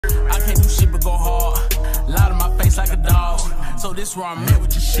face like a dog. So this where I'm at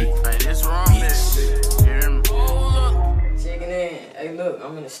with your shit. Hey, this where I'm at. Hear me? Checking in. Hey, look,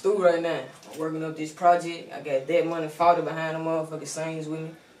 I'm in the studio right now. I'm working up this project. I got Dattmoney40 behind the motherfucking scenes with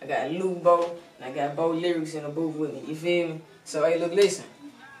me. I got Bo, and I got Bo lyrics in the booth with me. You feel me? So, hey, look, listen.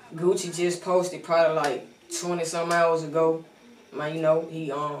 Gucci just posted probably like 20-some hours ago. Man, you know,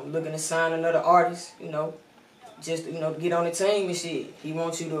 he looking to sign another artist, you know. Just, you know, get on the team and shit. He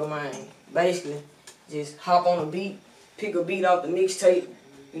wants you to, man, basically, just hop on a beat, pick a beat off the mixtape,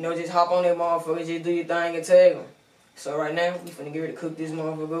 you know, just hop on that motherfucker, just do your thing and tag him. So right now, we finna get ready to cook this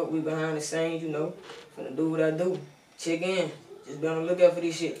motherfucker up. We behind the scenes, you know, finna do what I do. Check in. Just be on the lookout for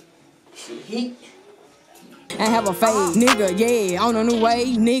this shit. Shit heat. I have a fade, nigga, yeah, on a new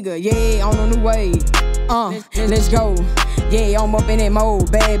wave, nigga, yeah, on a new wave. Let's go. Yeah, I'm up in that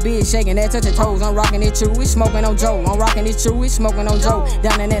mode. Bad bitch shaking that, touching toes. I'm rocking it true, it's smoking on Joe. I'm rocking it true, it's smoking on Joe.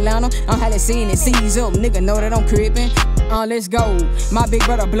 Down in Atlanta, I'm highly seeing it. Seize up, nigga, know that I'm crippin'. Let's go. My big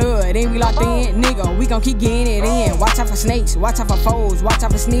brother blood, ain't we locked in? Nigga, we gon' keep getting it in. Watch out for snakes, watch out for foes, watch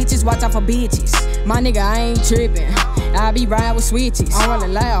out for snitches, watch out for bitches. My nigga, I ain't trippin'. I be riding with switches. I'm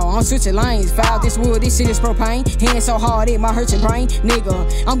running loud, I'm switching lanes. Foul this wood, this shit is propane. Hand so hard, it might hurt your brain.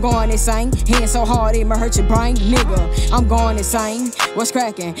 Nigga, I'm going insane. Hand so hard, it might hurt your brain. Nigga, I'm going insane. What's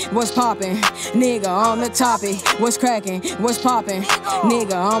cracking? What's poppin'? Nigga, on the topic. What's cracking? What's poppin'?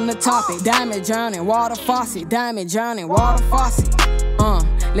 Nigga, on the topic. Diamond drowning, water faucet. Diamond drowning, water faucet.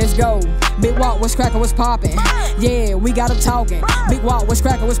 Let's go. Big walk, what's crackin', what's poppin'? Yeah, we got 'em talking. Big walk, what's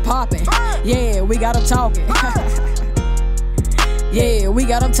crackin', what's poppin'? Yeah, we got 'em talking. Yeah, we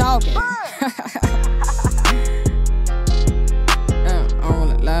got 'em talking.